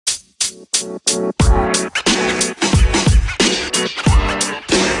Welcome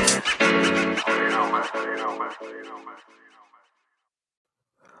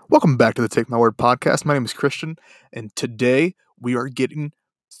back to the Take My Word podcast. My name is Christian, and today we are getting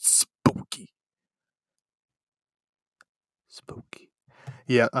spooky.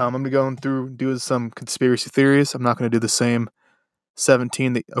 Yeah, I'm going to go through do some conspiracy theories. I'm not going to do the same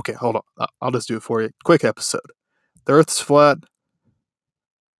 17. Okay, hold on. I'll just do it for you. Quick episode. The Earth's flat.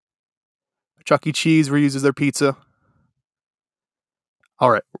 Chuck E. Cheese reuses their pizza. All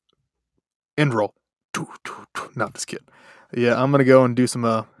right. End roll. No, I'm just kidding. Yeah, I'm going to go and do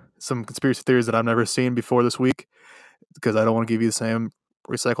some conspiracy theories that I've never seen before this week because I don't want to give you the same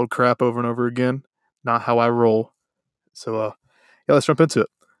recycled crap over and over again. Not how I roll. So, yeah, let's jump into it.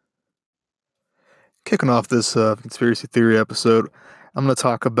 Kicking off this conspiracy theory episode, I'm going to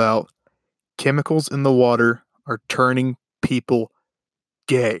talk about chemicals in the water are turning people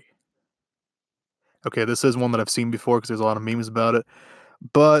gay. Okay, this is one that I've seen before because there's a lot of memes about it.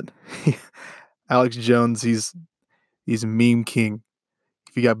 But Alex Jones, he's a meme king.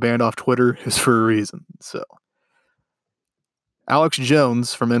 If he got banned off Twitter, it's for a reason. So, Alex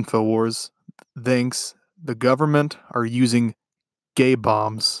Jones from InfoWars thinks the government are using gay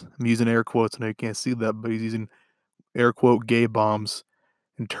bombs. I'm using air quotes. I know you can't see that, but he's using air quote gay bombs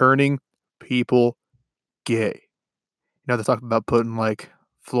and turning people gay. You know, they talk about putting like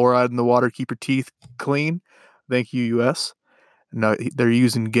fluoride in the water, keep your teeth clean. Thank you, US. No, they're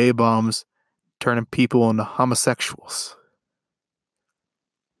using gay bombs, turning people into homosexuals.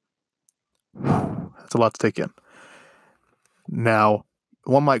 That's a lot to take in. Now,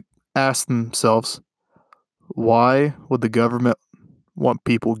 one might ask themselves, why would the government want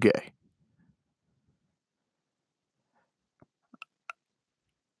people gay?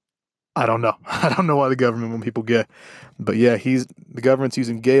 I don't know. I don't know why the government want people gay. But yeah, the government's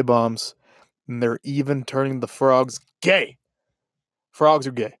using gay bombs, and they're even turning the frogs gay. Frogs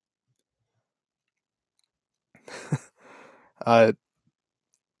are gay.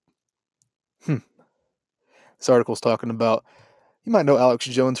 This article's talking about, you might know Alex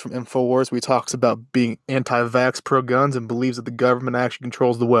Jones from InfoWars, where he talks about being anti-vax, pro-guns, and believes that the government actually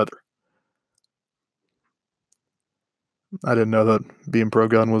controls the weather. I didn't know that being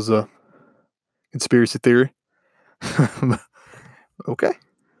pro-gun was a conspiracy theory. Okay.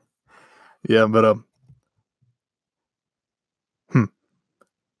 Yeah, but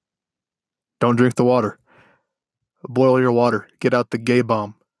don't drink the water. Boil your water. Get out the gay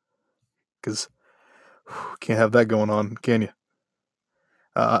bomb. Because can't have that going on, can you?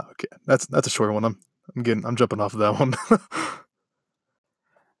 Okay, that's a short one. I'm jumping off of that one.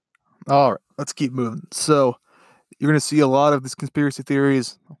 All right, let's keep moving. So you're gonna see a lot of these conspiracy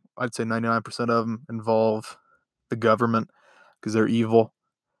theories. I'd say 99% of them involve the government because they're evil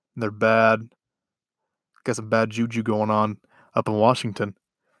and they're bad. Got some bad juju going on up in Washington.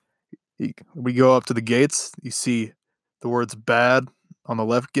 We go up to the gates. You see the words "bad" on the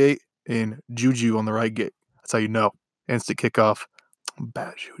left gate and "juju" on the right gate. That's how you know. Instant kickoff.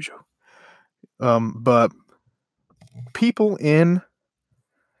 Bad juju. But people in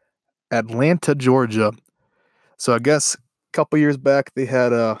Atlanta, Georgia. So I guess a couple years back they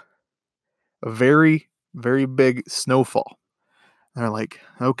had a very, very big snowfall. And they're like,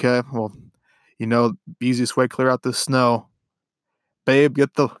 okay, well, the easiest way to clear out this snow, babe,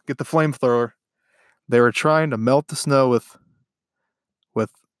 get the flamethrower. They were trying to melt the snow with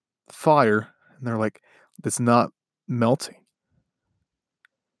fire, and they're like, it's not melting.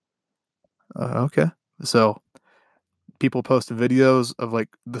 Okay, so people posted videos of like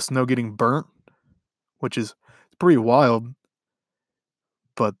the snow getting burnt, which is pretty wild.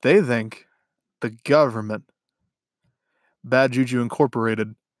 But they think the government, Bad Juju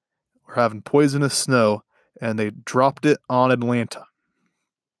Incorporated, were having poisonous snow, and they dropped it on Atlanta.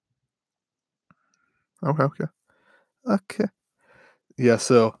 Okay. Yeah,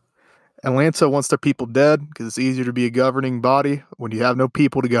 so Atlanta wants their people dead because it's easier to be a governing body when you have no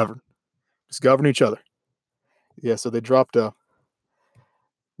people to govern. Just govern each other. Yeah, so they dropped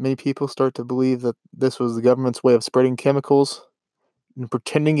many people start to believe that this was the government's way of spreading chemicals and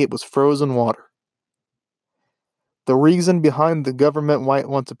pretending it was frozen water. The reason behind the government might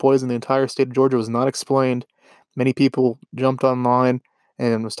want to poison the entire state of Georgia was not explained. Many people jumped online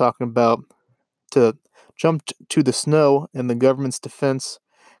and was talking about to jump to the snow in the government's defense,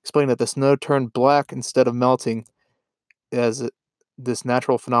 explaining that the snow turned black instead of melting as this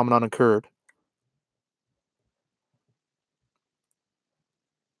natural phenomenon occurred.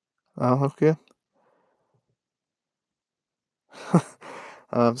 Oh, okay.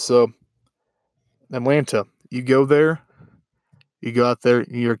 So Atlanta, you go there, You go out there,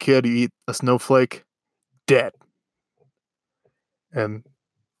 you're a kid, you eat a snowflake, dead. And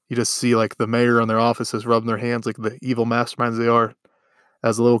you just see like the mayor in their offices rubbing their hands like the evil masterminds they are.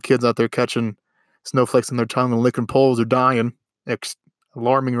 As the little kids out there catching snowflakes in their tongue and licking poles are dying at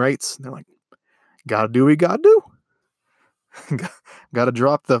alarming rates. And they're like, gotta do what you gotta do. Gotta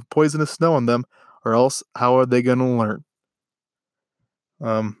drop the poisonous snow on them, or else how are they gonna learn?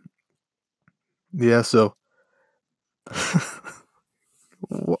 Yeah, so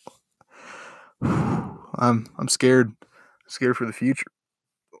I'm scared. Scared for the future.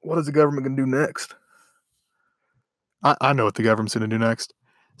 What is the government gonna do next? I know what the government's gonna do next.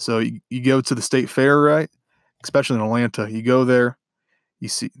 So you go to the state fair, right? Especially in Atlanta. You go there,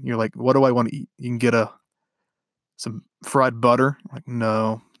 you're like, what do I want to eat? You can get some fried butter. Like,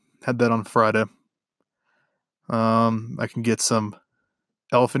 no, had that on Friday. I can get some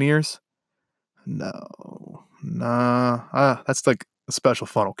elephant ears. No, nah. That's like a special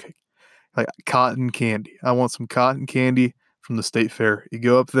funnel cake. Like cotton candy. I want some cotton candy from the state fair. You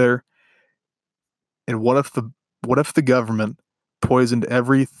go up there, and what if the government poisoned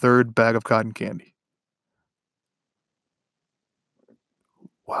every third bag of cotton candy?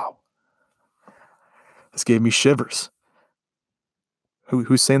 Wow, this gave me shivers.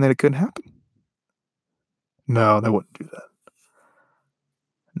 Who's saying that it couldn't happen? No, they wouldn't do that.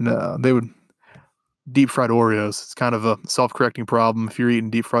 No, they would. Deep fried Oreos. It's kind of a self-correcting problem. If you're eating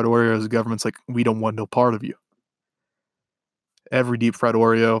deep fried Oreos, the government's like, we don't want no part of you. Every deep fried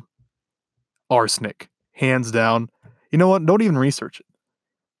Oreo, arsenic, hands down. You know what? Don't even research it.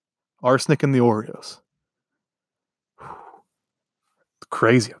 Arsenic in the Oreos. It's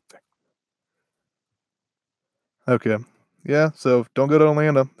crazy out there. Okay. Yeah, so don't go to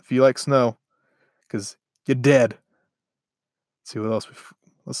Atlanta if you like snow, because you're dead. Let's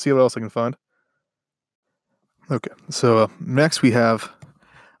see what else I can find. Okay, so next we have.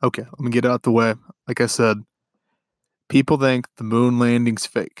 Okay, let me get it out the way. Like I said, people think the moon landing's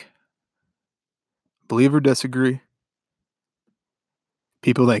fake. Believe or disagree,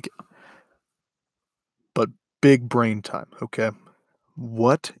 people think it. But big brain time, okay?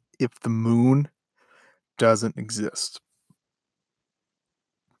 What if the moon doesn't exist?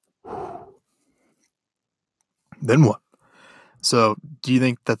 Then what? So, do you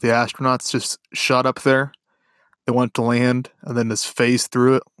think that the astronauts just shot up there? They want to land and then just phase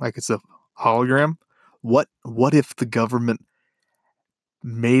through it like it's a hologram? What if the government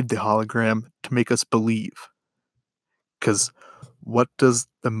made the hologram to make us believe? Because what does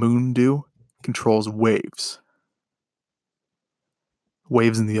the moon do? Controls waves.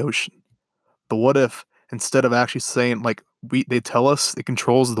 Waves in the ocean. But what if instead of actually saying like they tell us it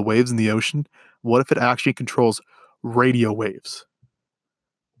controls the waves in the ocean, what if it actually controls radio waves?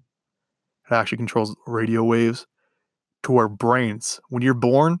 It actually controls radio waves to our brains. When you're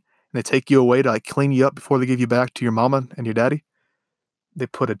born and they take you away to like clean you up before they give you back to your mama and your daddy, they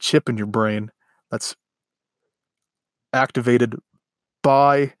put a chip in your brain that's activated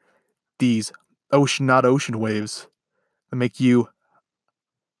by these not ocean waves that make you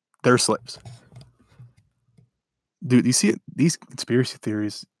their slaves. Dude, you see it? These conspiracy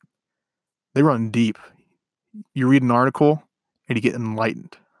theories, they run deep. You read an article and you get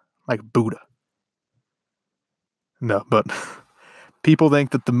enlightened, like Buddha. No, but people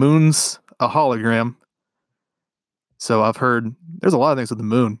think that the moon's a hologram. So I've heard there's a lot of things with the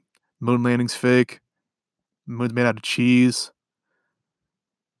moon. Moon landing's fake. The moon's made out of cheese.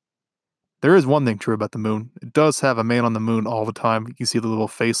 There is one thing true about the moon. It does have a man on the moon all the time. You can see the little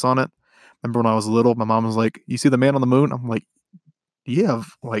face on it. Remember when I was little, my mom was like, "You see the man on the moon?" I'm like, "Do you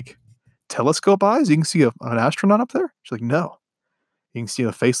have like telescope eyes? You can see an astronaut up there?" She's like, "No, you can see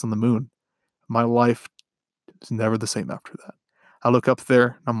a face on the moon." My life is never the same after that. I look up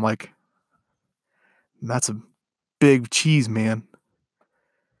there, I'm like, "That's a big cheese, man."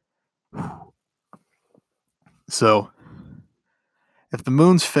 So, if the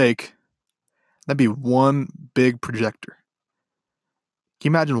moon's fake, that'd be one big projector.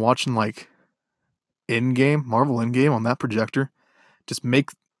 Can you imagine watching like Endgame, Marvel Endgame on that projector? Just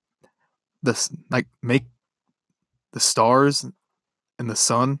make make the stars and the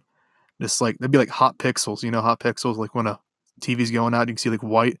sun just like they'd be like hot pixels. You know, hot pixels like when a TV's going out, you can see like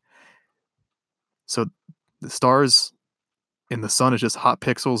white. So the stars and the sun is just hot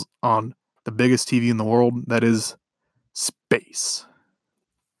pixels on the biggest TV in the world. That is space.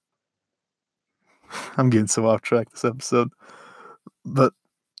 I'm getting so off track this episode, but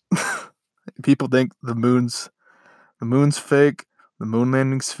people think the moon's fake. The moon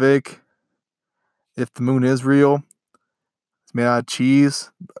landing's fake. If the moon is real, it's made out of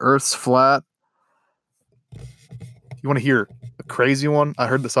cheese. The Earth's flat. You want to hear a crazy one? I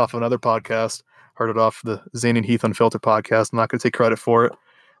heard this off of another podcast. Heard it off the Zane and Heath Unfiltered podcast. I'm not going to take credit for it.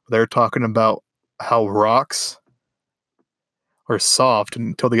 They're talking about how rocks are soft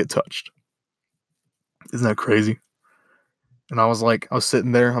until they get touched. Isn't that crazy? And I was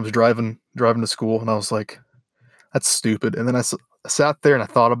sitting there. I was driving to school, and I was like, that's stupid. And then I sat there and I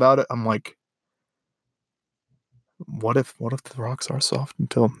thought about it. I'm like, what if the rocks are soft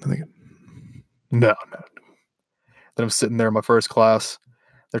until they get... No. Then I'm sitting there in my first class.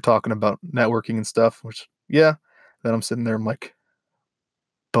 They're talking about networking and stuff, which, yeah. Then I'm sitting there. I'm like,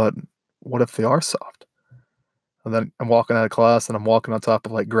 but what if they are soft? And then I'm walking out of class and I'm walking on top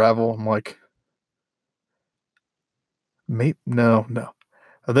of like gravel. I'm like, maybe, no.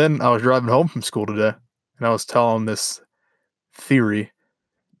 And then I was driving home from school today and I was telling this theory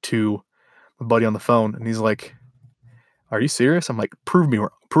to my buddy on the phone. And he's like, are you serious? I'm like, prove it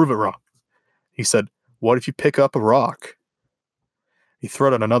wrong. He said, what if you pick up a rock, you throw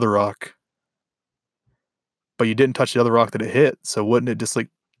it on another rock, but you didn't touch the other rock that it hit? So wouldn't it just like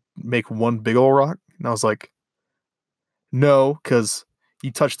make one big old rock? And I was like, no, because you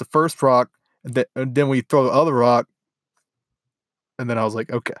touch the first rock, and then we throw the other rock. And then I was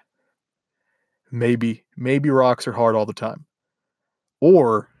like, okay, maybe rocks are hard all the time.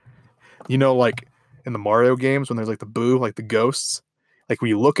 Or, like in the Mario games when there's like the boo, like the ghosts, like when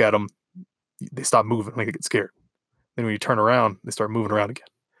you look at them, they stop moving, like they get scared. Then when you turn around, they start moving around again.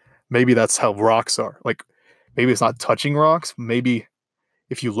 Maybe that's how rocks are. Like maybe it's not touching rocks. Maybe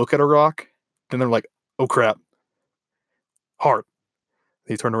if you look at a rock, then they're like, oh crap, hard.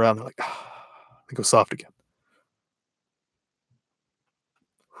 They turn around, they're like, they go soft again.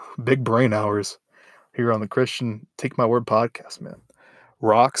 Big brain hours here on the Christian Take My Word podcast, man.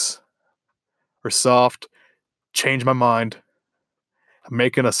 Rocks are soft. Change my mind. I'm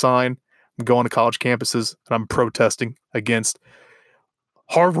making a sign. I'm going to college campuses and I'm protesting against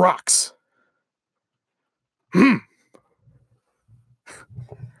hard rocks.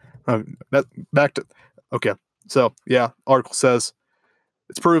 Okay. So yeah, article says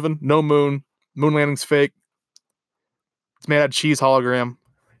it's proven no moon landing's fake. It's made out of cheese hologram.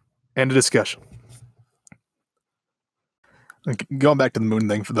 End of discussion. Going back to the moon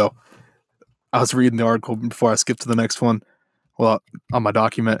thing though, I was reading the article before I skipped to the next one. Well, on my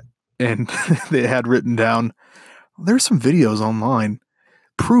document, and they had written down, there's some videos online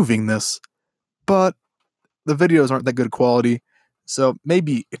proving this, but the videos aren't that good quality, so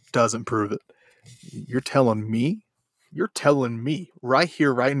maybe it doesn't prove it. You're telling me right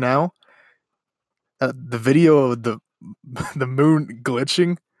here, right now, the video of the moon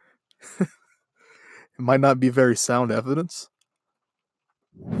glitching it might not be very sound evidence?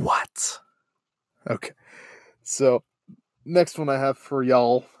 What? Okay. So, next one I have for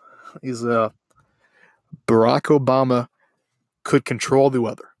y'all is Barack Obama could control the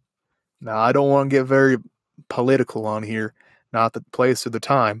weather. Now, I don't want to get very political on here, not the place or the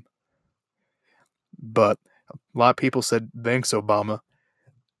time, but a lot of people said, thanks, Obama.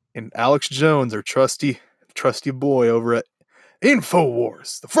 And Alex Jones, our trusty boy over at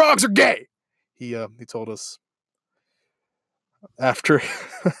InfoWars, the frogs are gay. He told us after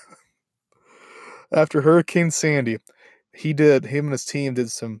Hurricane Sandy, him and his team did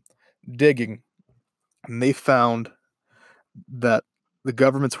some digging, and they found that the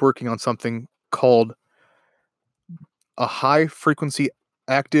government's working on something called a high frequency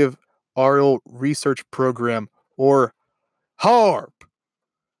active aerial research program, or HARP.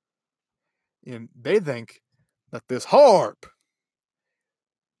 And they think that this HARP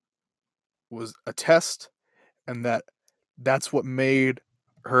was a test and that's what made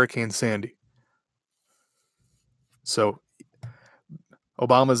Hurricane Sandy. So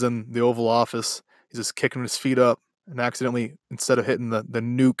Obama's in the Oval Office. He's just kicking his feet up and accidentally, instead of hitting the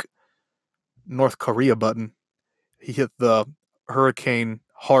nuke North Korea button, he hit the Hurricane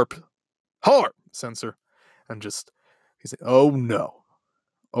HARP sensor and he's like, oh no.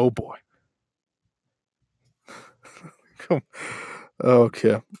 Oh boy.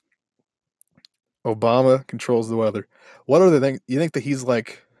 Okay. Obama controls the weather. What other thing? You think that he's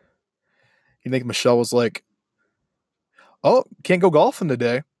like, you think Michelle was like, oh, can't go golfing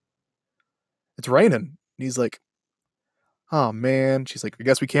today. It's raining. And he's like, oh man. She's like, I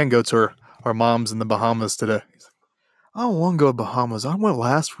guess we can go to our mom's in the Bahamas today. He's like, I don't want to go to Bahamas. I went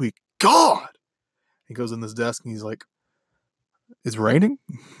last week. God. He goes in this desk and he's like, it's raining?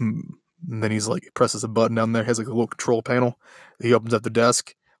 And then he's like, presses a button down there, has like a little control panel. He opens up the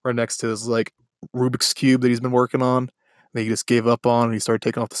desk right next to his like Rubik's Cube that he's been working on. That he just gave up on, and he started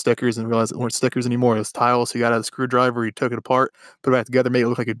taking off the stickers and realized it weren't stickers anymore. It was tiles. So he got out a screwdriver, he took it apart, put it back together, made it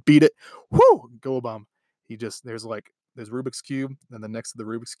look like it beat it. Whoo! Go Obama. there's Rubik's Cube, and then next to the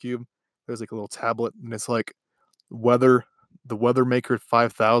Rubik's Cube, there's like a little tablet, and it's like weather, the Weather Maker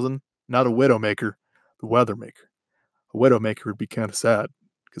 5000, not a Widowmaker, the Weather Maker. A Widowmaker would be kind of sad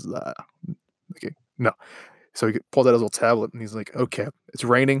because of that. Okay, no. So he pulls out his little tablet and he's like, okay, it's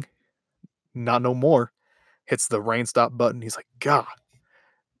raining, not no more. Hits the rain stop button. He's like, God,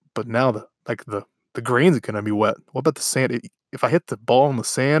 but now the greens are gonna be wet. What about the sand? If I hit the ball in the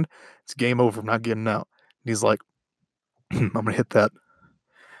sand, it's game over. I'm not getting out. And he's like, I'm gonna hit that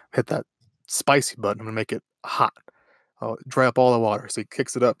spicy button. I'm gonna make it hot. I'll dry up all the water. So he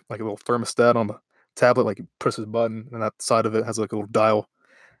kicks it up like a little thermostat on the tablet. Like he pushes a button, and that side of it has like a little dial.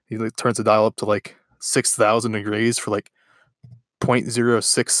 He like turns the dial up to like 6,000 degrees for like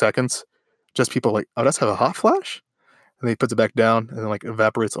 0.06 seconds. Just people like, oh, that's have a hot flash. And then he puts it back down, and then like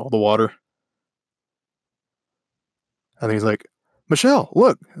evaporates all the water. And then he's like, Michelle,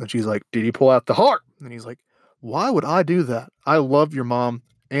 look. And she's like, did he pull out the heart? And he's like, why would I do that? I love your mom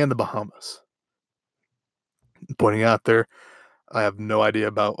and the Bahamas. Pointing out there, I have no idea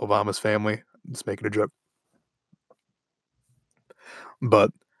about Obama's family. I'm just making a joke.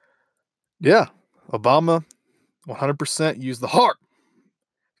 But yeah, Obama 100% used the heart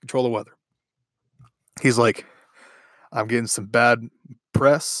to control the weather. He's like, I'm getting some bad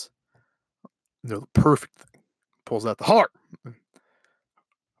press. They're the perfect thing. Pulls out the heart.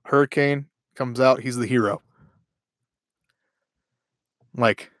 Hurricane comes out. He's the hero.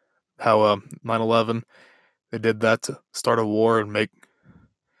 Like how 9/11, they did that to start a war and make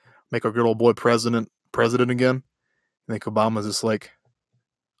our good old boy president again. I think Obama's just like,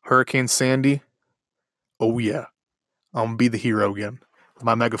 Hurricane Sandy, oh yeah, I'm gonna be the hero again. With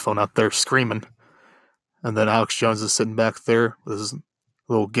my megaphone out there screaming. And then Alex Jones is sitting back there with his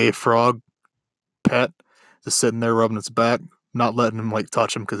little gay frog pet, just sitting there rubbing its back, not letting him like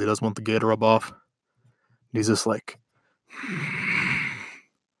touch him because he doesn't want the gay to rub off. And he's just like,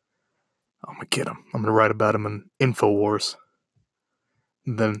 I'm gonna get him. I'm gonna write about him in InfoWars.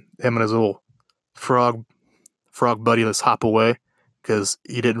 And then him and his little frog buddy just hop away because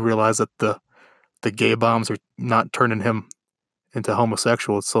he didn't realize that the gay bombs are not turning him into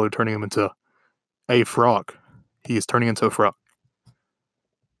homosexual. It's slowly turning him into a frog. He is turning into a frog.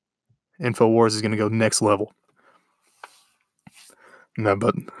 InfoWars is going to go next level. No,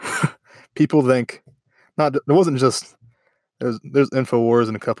 but people think, not, it wasn't just, there's InfoWars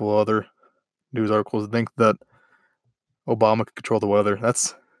and a couple other news articles that think that Obama could control the weather.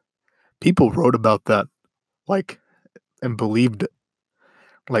 People wrote about that, like, and believed it.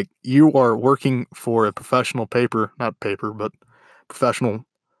 Like, you are working for a professional but professional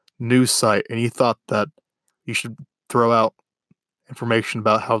news site, and you thought that you should throw out information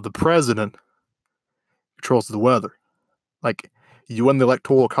about how the president controls the weather. Like, you win the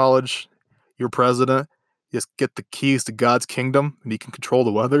electoral college, you're president, you just get the keys to God's kingdom, and you can control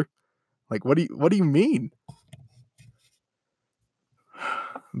the weather. Like, what do you mean?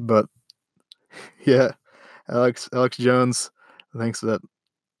 But yeah, Alex Jones thinks that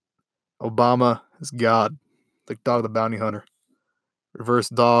Obama is God, like Dog the Bounty Hunter. Reverse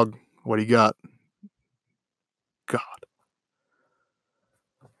dog, what do you got? God.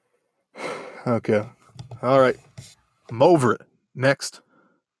 Okay. All right. I'm over it. Next.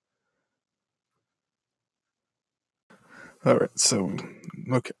 All right. So,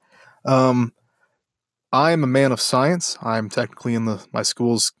 okay. I am a man of science. I'm technically in my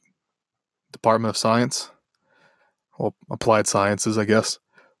school's Department of Science. Well, applied sciences, I guess.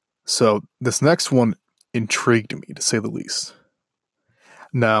 So, this next one intrigued me, to say the least.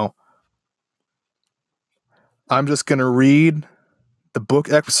 Now, I'm just going to read the book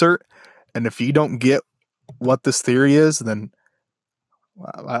excerpt, and if you don't get what this theory is, then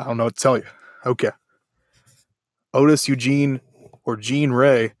I don't know what to tell you. Okay. Otis Eugene, or Jean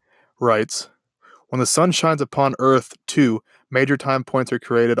Ray, writes, when the sun shines upon Earth, two major time points are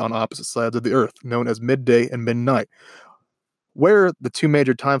created on opposite sides of the Earth, known as midday and midnight. Where the two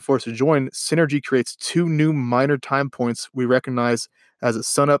major time forces join, synergy creates two new minor time points we recognize as a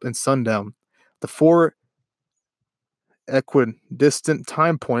sunup and sundown. The four equidistant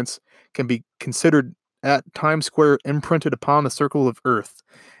time points can be considered at time square imprinted upon the circle of Earth.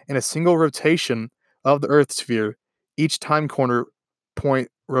 In a single rotation of the Earth sphere, each time corner point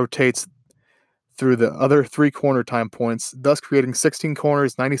rotates through the other three corner time points, thus creating 16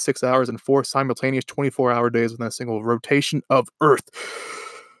 corners, 96 hours, and 4 simultaneous 24-hour days within a single rotation of Earth.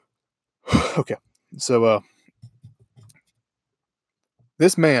 Okay, so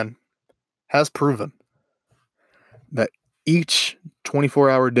this man has proven that each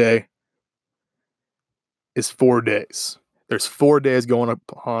 24-hour day is 4 days. There's 4 days going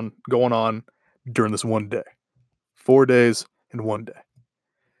on during this one day. 4 days in one day.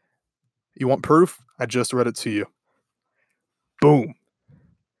 You want proof? I just read it to you. Boom.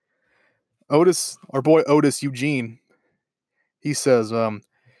 Otis, our boy Otis Eugene, he says,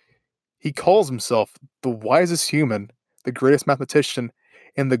 he calls himself the wisest human, the greatest mathematician,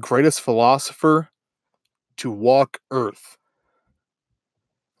 and the greatest philosopher to walk Earth.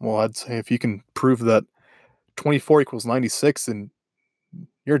 Well, I'd say if you can prove that 24 equals 96, then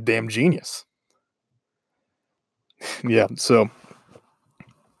you're a damn genius. Yeah, so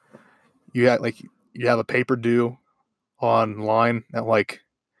you have a paper due online at like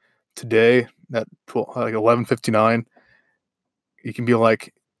today at 11:59. You can be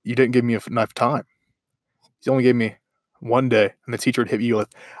like, you didn't give me enough time. You only gave me one day, and the teacher would hit you with,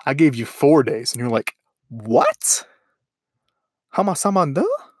 I gave you 4 days, and you're like, what? Hama-samanda?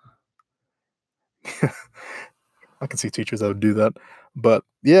 I can see teachers that would do that. But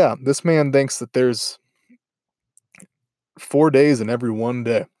yeah, this man thinks that there's 4 days in every one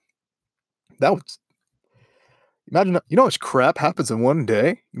day. That would imagine, you know how much crap happens in one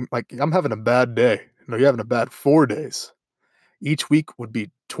day? Like, I'm having a bad day. No, you're having a bad 4 days. Each week would be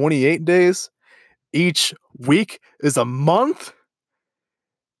 28 days. Each week is a month?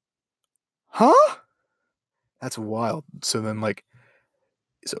 Huh? That's wild. So then,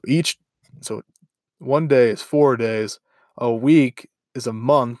 so one day is 4 days. A week is a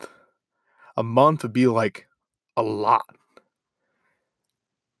month. A month would be like a lot.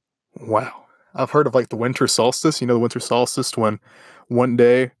 Wow. I've heard of like the winter solstice. You know, the winter solstice when one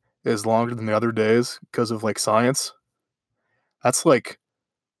day is longer than the other days because of like science. That's like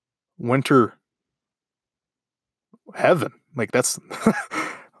winter heaven. Like that's,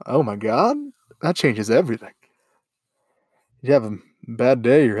 oh my God, that changes everything. You have a bad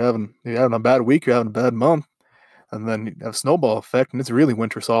day, you're having a bad week, you're having a bad month, and then you have a snowball effect, and it's really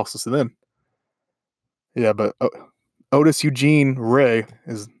winter solstice then. Yeah, but Otis Eugene Ray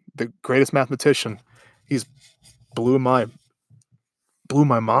is the greatest mathematician. He's blew my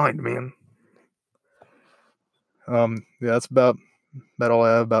mind, man. Yeah, that's about all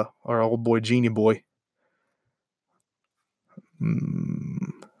I have about our old boy Genie Boy.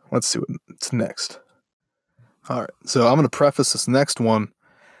 Let's see what's next. All right, so I'm going to preface this next one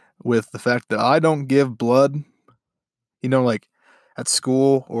with the fact that I don't give blood. You know, like at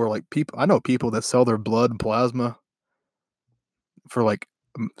school or like people, I know people that sell their blood and plasma for like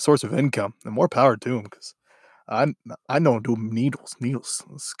a source of income, and more power to them because I don't do needles. Needles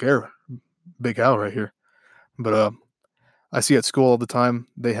scare Big Al right here. But I see at school all the time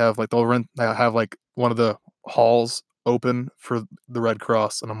they have like they have like one of the halls open for the Red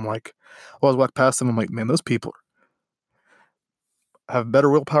Cross, and I'm like, I was walk past them, I'm like, man, those people have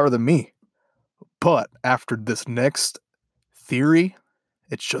better willpower than me. But after this next theory,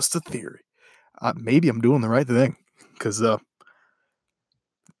 it's just a theory. Maybe I'm doing the right thing because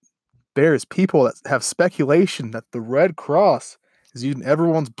there's people that have speculation that the Red Cross is using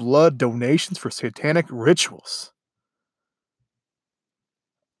everyone's blood donations for satanic rituals.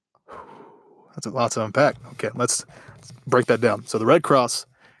 That's a lot to unpack. Okay, let's break that down. So the Red Cross,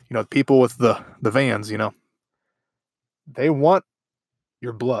 you know, people with the vans, you know, they want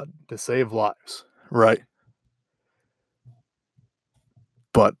your blood to save lives, right?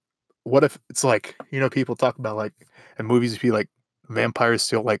 But what if it's like, you know, people talk about like in movies, if you like vampires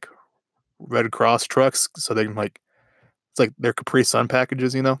steal like Red Cross trucks so they can like, it's like their Capri Sun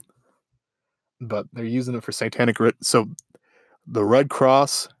packages, you know, but they're using it for satanic so the Red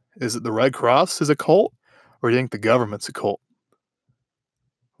Cross, is it the Red Cross is a cult, or do you think the government's a cult?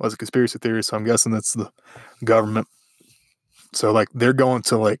 Well, it's a conspiracy theory, so I'm guessing it's the government. So like they're going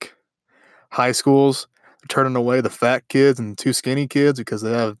to like high schools, turning away the fat kids and too skinny kids because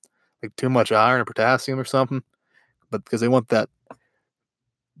they have like too much iron or potassium or something. But because they want that,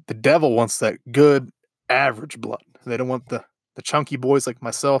 the devil wants that good average blood. They don't want the chunky boys like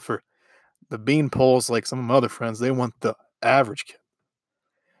myself or the bean poles like some of my other friends. They want the average kid.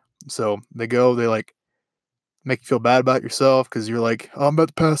 So they like make you feel bad about yourself because you're like, oh, I'm about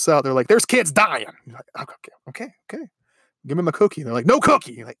to pass out. They're like, there's kids dying. You're like, okay. Give me my cookie. They're like, no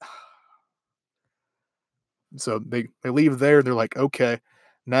cookie. You're like, ah. So they leave there. They're like, okay,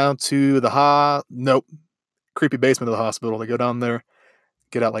 now to the nope, creepy basement of the hospital. They go down there,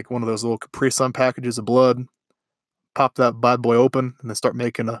 get out like one of those little Capri Sun packages of blood, pop that bad boy open, and then start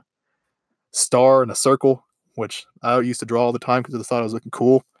making a star and a circle, which I used to draw all the time because I thought it was looking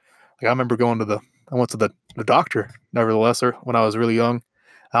cool. Like I remember I went to the doctor, nevertheless, when I was really young.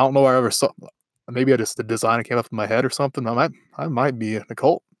 I don't know where I ever saw, maybe the design came up in my head or something. I might be an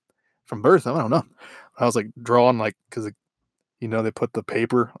occult from birth. I don't know. I was like drawing like, because They put the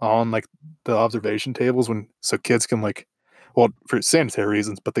paper on like the observation tables so kids can well, for sanitary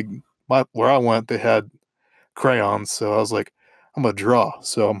reasons, but where I went, they had crayons, so I was like, I'm gonna draw.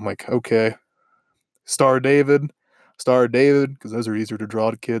 So I'm like, okay, Star of David, because those are easier to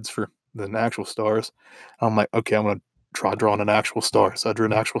draw to kids than actual stars. I'm like, okay, I'm gonna try drawing an actual star. So I drew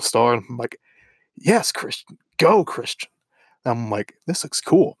an actual star, and I'm like, yes, Christian, go, Christian. And I'm like, this looks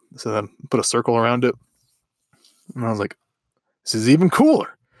cool. So then put a circle around it, and I was like, this is even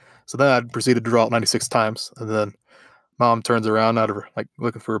cooler. So then I proceeded to draw it 96 times, and then mom turns around out of her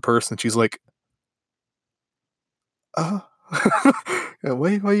looking for her purse, and she's like, yeah,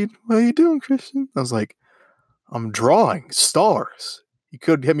 what are you doing, Christian? I was like, I'm drawing stars. You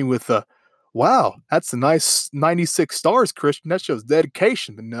could hit me with wow, that's a nice 96 stars, Christian. That shows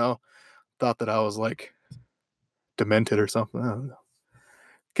dedication. But no, thought that I was like demented or something. I don't know.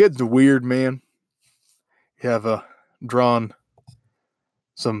 Kids are weird, man. You have drawn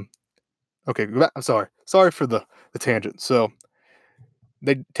some. Okay, I'm sorry for the tangent. So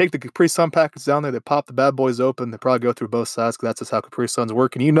they take the Capri Sun packets down there. They pop the bad boys open. They probably go through both sides because that's just how Capri Suns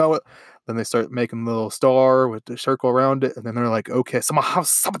work, and you know it. Then they start making a little star with the circle around it, and then they're like, okay,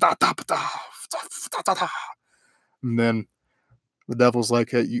 and then the devil's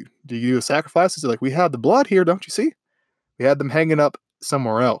like, hey, do you do a sacrifice? He's like, we had the blood here, don't you see? We had them hanging up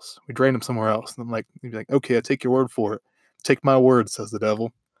somewhere else. We drained them somewhere else. And I'm like, he'd be like, okay, I take your word for it. Take my word, says the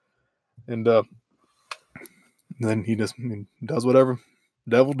devil. And then he does whatever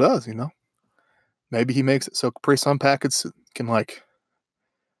the devil does, Maybe he makes it so Capri Sun packets can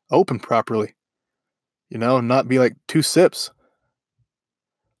open properly, and not be like 2 sips.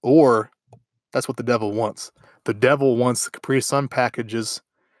 Or that's what the devil wants. The devil wants the Capri Sun packages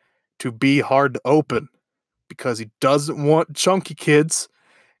to be hard to open because he doesn't want chunky kids,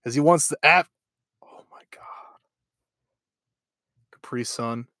 because he wants the app. Oh my God. Capri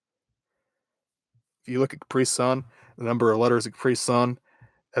Sun. If you look at Capri Sun, the number of letters of Capri Sun,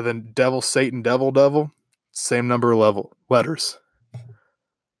 and then devil, Satan, devil, same number of letters.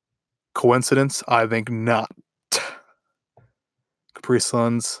 Coincidence? I think not. Capri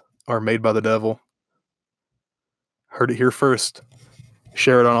Suns are made by the devil. Heard it here first.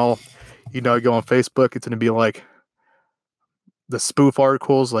 Share it on all. Go on Facebook. It's going to be like the spoof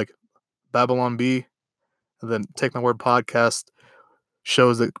articles like Babylon Bee. And then Take My Word podcast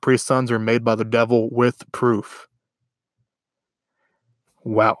shows that Capri Suns are made by the devil with proof.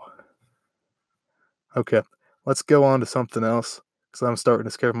 Wow. Okay, let's go on to something else because I'm starting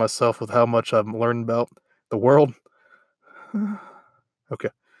to scare myself with how much I'm learning about the world.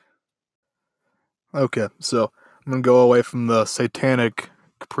 Okay, so I'm going to go away from the satanic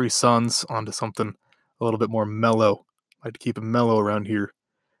Capri Suns onto something a little bit more mellow. I like to keep it mellow around here.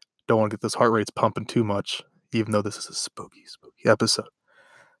 Don't want to get those heart rates pumping too much, even though this is a spooky episode.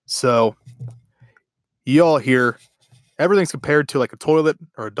 So, you all hear everything's compared to like a toilet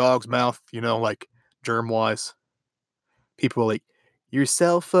or a dog's mouth, like germ-wise. People are like, your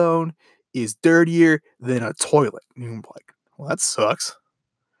cell phone is dirtier than a toilet. And you're like, well, that sucks.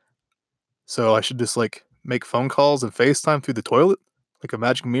 So I should just make phone calls and FaceTime through the toilet? Like a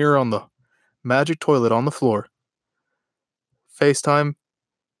magic mirror on the magic toilet on the floor. FaceTime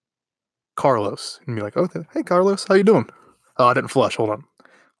Carlos. And be like, oh, hey, Carlos, how you doing? Oh, I didn't flush. Hold on.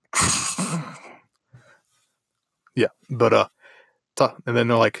 Yeah, but, and then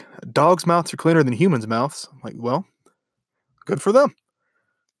they're like, dogs' mouths are cleaner than humans' mouths. I'm like, well, good for them.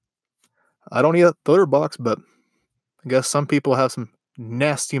 I don't eat a litter box, but I guess some people have some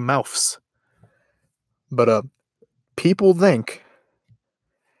nasty mouths. But, people think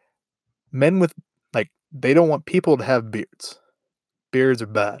men with, they don't want people to have beards. Beards are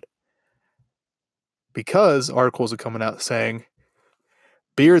bad. Because articles are coming out saying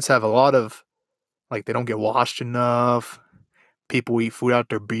beards have a lot of, they don't get washed enough. People eat food out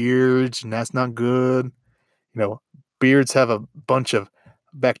their beards, and that's not good. Beards have a bunch of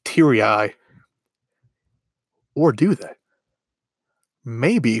bacteria. Or do they?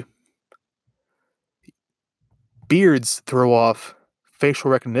 Maybe beards throw off facial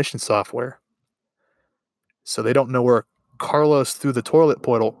recognition software. So they don't know where Carlos through the toilet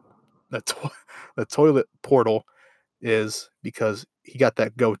portal, the toilet portal is, because he got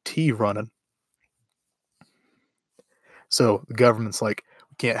that goatee running. So the government's like,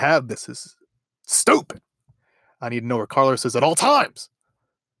 we can't have this. This is stupid. I need to know where Carlos is at all times.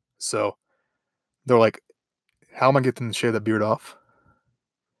 So they're like, how am I getting to shave that beard off?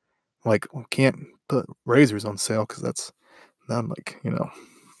 Like, we can't put razors on sale because that's not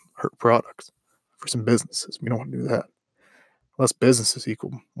hurt products for some businesses. We don't want to do that. Less businesses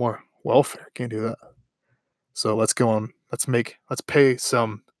equal more welfare. Can't do that. So let's go on let's pay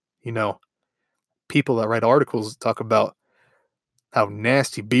some, people that write articles talk about how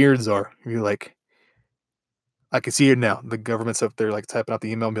nasty beards are. You're like, I can see it now. The government's up there like typing out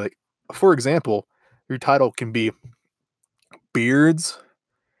the email and be like, for example, your title can be beards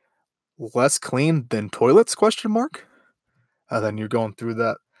less clean than toilets, question mark. And then you're going through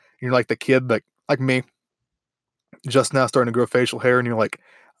that. You're like the kid like me, just now starting to grow facial hair, and you're like,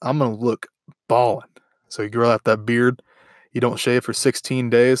 I'm gonna look ballin'. So you grow out that beard, you don't shave for 16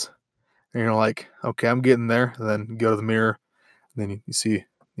 days, and you're like, okay, I'm getting there. And then you go to the mirror, and then you see,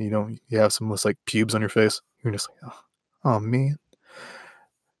 you have some looks like pubes on your face. You're just like, oh man.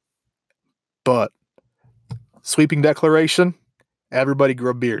 But sweeping declaration, everybody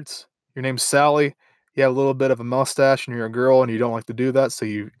grow beards. Your name's Sally, you have a little bit of a mustache and you're a girl and you don't like to do that, so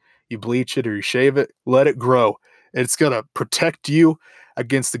you bleach it or you shave it, let it grow. It's going to protect you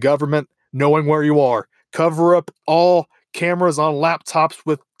against the government knowing where you are. Cover up all cameras on laptops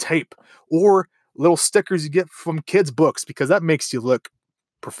with tape or little stickers you get from kids' books, because that makes you look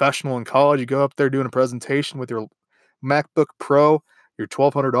professional in college. You go up there doing a presentation with your MacBook Pro, your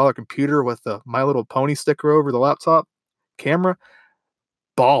 $1,200 computer with the My Little Pony sticker over the laptop camera,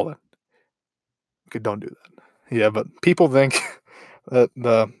 balling. Okay, don't do that. Yeah, but people think that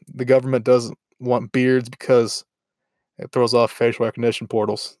the government doesn't want beards because it throws off facial recognition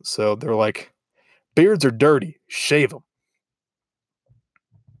portals. So they're like, beards are dirty, shave them.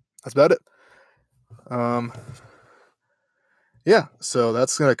 That's about it. Yeah, so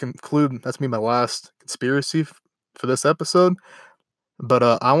that's gonna conclude. That's my last conspiracy for this episode. But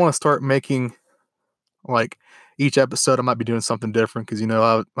I want to start making, like, each episode I might be doing something different, because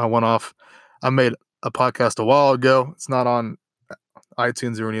I went off. I made a podcast a while ago. It's not on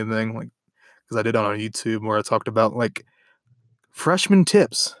iTunes or anything, like, because I did it on YouTube where I talked about like freshman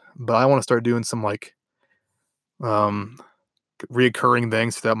tips. But I want to start doing some like reoccurring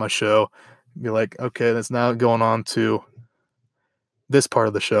things throughout my show. Be like, okay, that's now going on to this part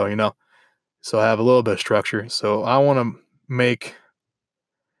of the show, So I have a little bit of structure. So I want to make,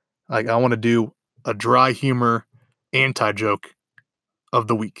 like, I want to do a dry humor anti-joke of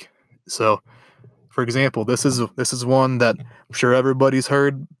the week. So, for example, this is one that I'm sure everybody's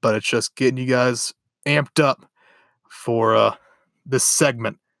heard, but it's just getting you guys amped up for this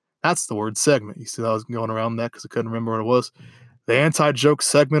segment. That's the word, segment. You see, I was going around that because I couldn't remember what it was. The anti-joke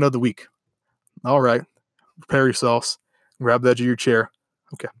segment of the week. All right, prepare yourselves. Grab the edge of your chair.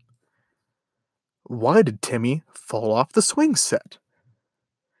 Okay. Why did Timmy fall off the swing set?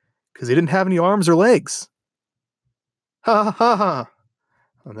 Because he didn't have any arms or legs. Ha ha ha ha.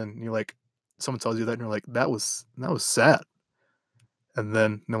 And then you're like, someone tells you that, and you're like, that was sad. And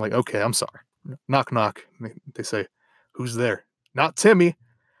then they're like, okay, I'm sorry. Knock, knock. They say, who's there? Not Timmy.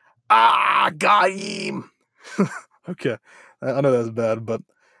 Ah, got him. Okay. I know that's bad, but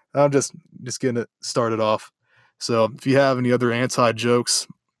I'm just getting it started off. So if you have any other anti-jokes,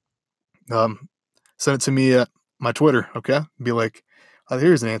 send it to me at my Twitter, okay? Be like, oh,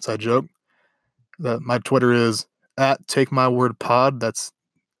 here's an anti-joke. My Twitter is at TakeMyWordPod. That's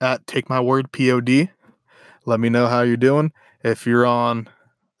at TakeMyWordPod. Let me know how you're doing. If you're on,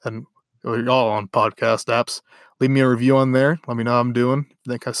 and you're all on podcast apps, leave me a review on there. Let me know how I'm doing. If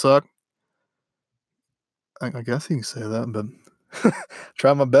you think I suck, I guess you can say that, but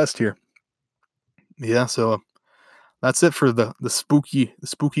try my best here. Yeah, so that's it for the spooky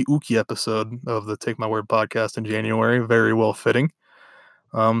ooky episode of the Take My Word podcast in January. Very well fitting.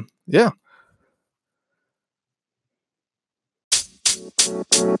 Yeah. You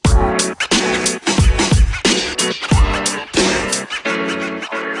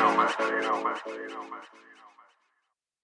know, man.